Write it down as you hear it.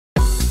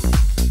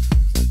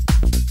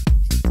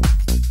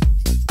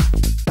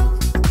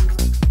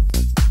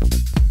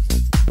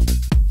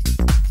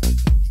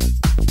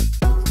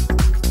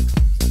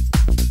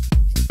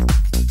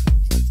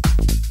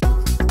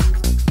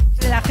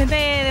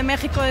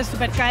es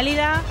súper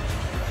cálida.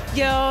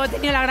 Yo he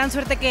tenido la gran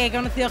suerte que he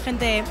conocido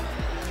gente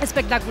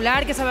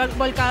espectacular, que se ha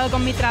volcado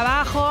con mi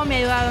trabajo, me ha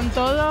ayudado en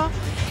todo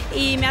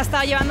y me ha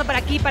estado llevando para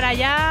aquí, para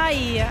allá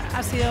y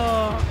ha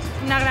sido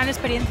una gran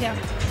experiencia.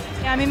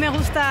 A mí me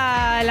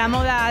gusta la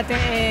moda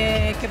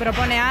que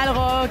propone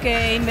algo,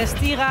 que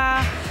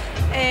investiga,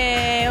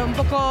 un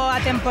poco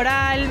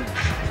atemporal,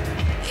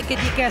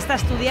 que está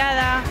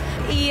estudiada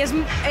y es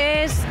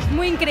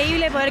muy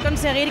increíble poder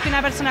conseguir que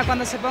una persona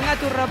cuando se ponga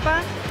tu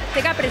ropa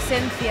tenga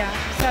presencia,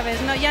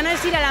 ¿sabes? No, ya no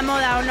es ir a la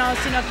moda o no,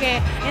 sino que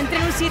entre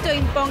en un sitio e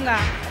imponga.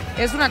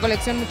 Es una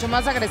colección mucho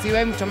más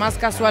agresiva y mucho más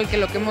casual que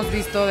lo que hemos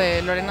visto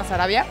de Lorena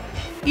Sarabia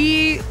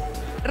y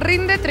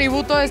rinde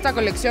tributo a esta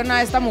colección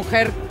a esta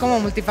mujer como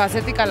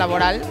multifacética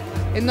laboral,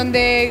 en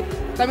donde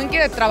también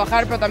quiere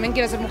trabajar, pero también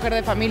quiere ser mujer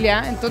de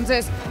familia.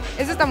 Entonces,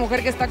 es esta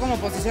mujer que está como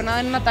posicionada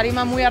en una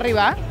tarima muy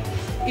arriba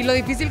y lo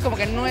difícil como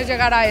que no es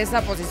llegar a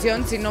esa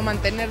posición, sino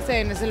mantenerse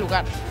en ese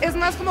lugar. Es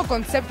más como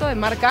concepto de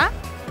marca.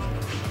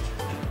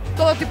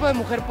 Todo tipo de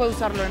mujer puede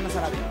usar Lorena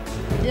Sarabia.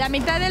 La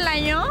mitad del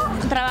año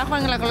trabajo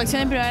en la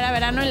colección de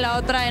primavera-verano y la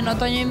otra en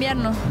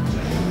otoño-invierno.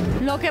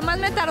 Lo que más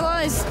me tardó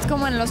es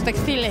como en los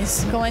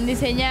textiles, como en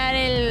diseñar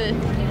el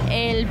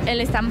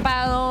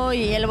estampado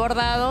y el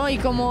bordado y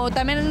como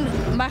también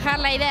bajar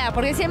la idea,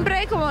 porque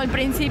siempre como el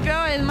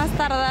principio es más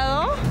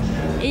tardado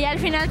y al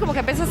final como que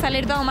empieza a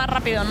salir todo más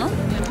rápido, ¿no?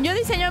 Yo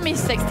diseño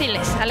mis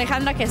textiles,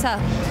 Alejandra Quesada,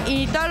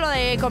 y todo lo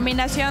de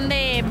combinación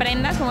de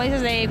prendas, como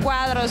dices, de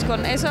cuadros,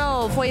 con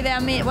eso fue idea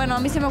mía, bueno, a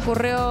mí se me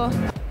ocurrió.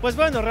 Pues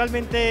bueno,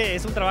 realmente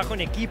es un trabajo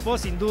en equipo,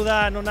 sin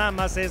duda, no nada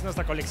más es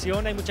nuestra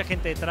colección, hay mucha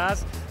gente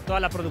detrás, toda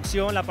la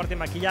producción, la parte de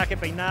maquillaje,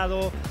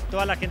 peinado,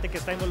 toda la gente que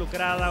está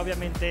involucrada,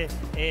 obviamente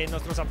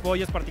nuestros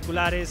apoyos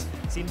particulares,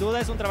 sin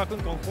duda es un trabajo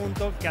en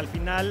conjunto que al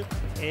final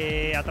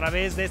a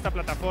través de esta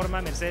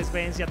plataforma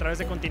Mercedes-Benz y a través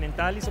de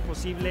Continental hizo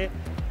posible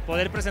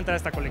poder presentar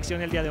esta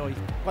colección el día de hoy.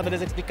 Cuando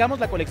les explicamos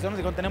la colección, nos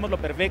dijeron tenemos lo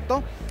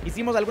perfecto,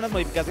 hicimos algunas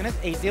modificaciones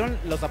e hicieron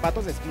los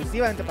zapatos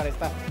exclusivamente para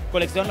esta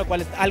colección, lo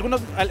cual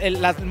el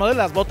modelo de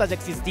las botas ya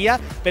existía,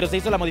 pero se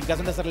hizo la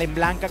modificación de hacerla en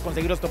blanca,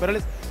 conseguir los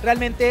toperoles.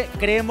 Realmente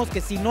creemos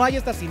que si no hay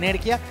esta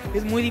sinergia,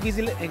 es muy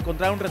difícil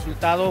encontrar un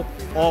resultado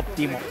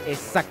óptimo.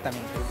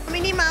 Exactamente.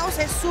 Minnie Mouse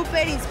es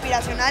súper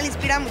inspiracional,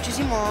 inspira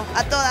muchísimo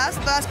a todas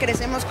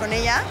crecemos con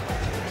ella.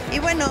 Y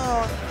bueno,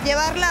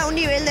 llevarla a un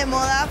nivel de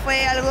moda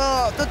fue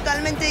algo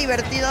totalmente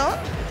divertido.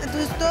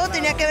 Entonces todo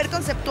tenía que ver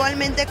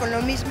conceptualmente con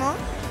lo mismo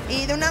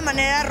y de una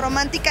manera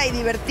romántica y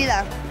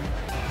divertida.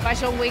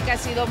 Fashion Week ha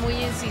sido muy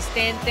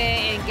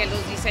insistente en que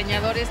los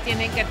diseñadores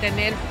tienen que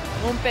tener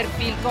un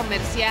perfil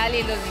comercial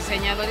y los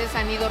diseñadores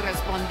han ido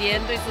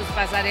respondiendo y sus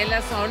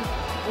pasarelas son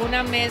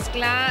una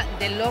mezcla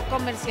de lo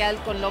comercial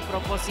con lo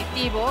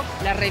propositivo.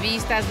 Las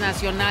revistas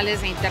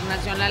nacionales e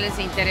internacionales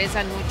se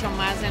interesan mucho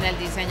más en el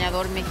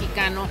diseñador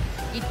mexicano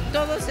y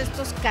todos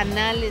estos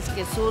canales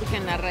que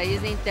surgen a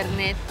raíz de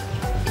internet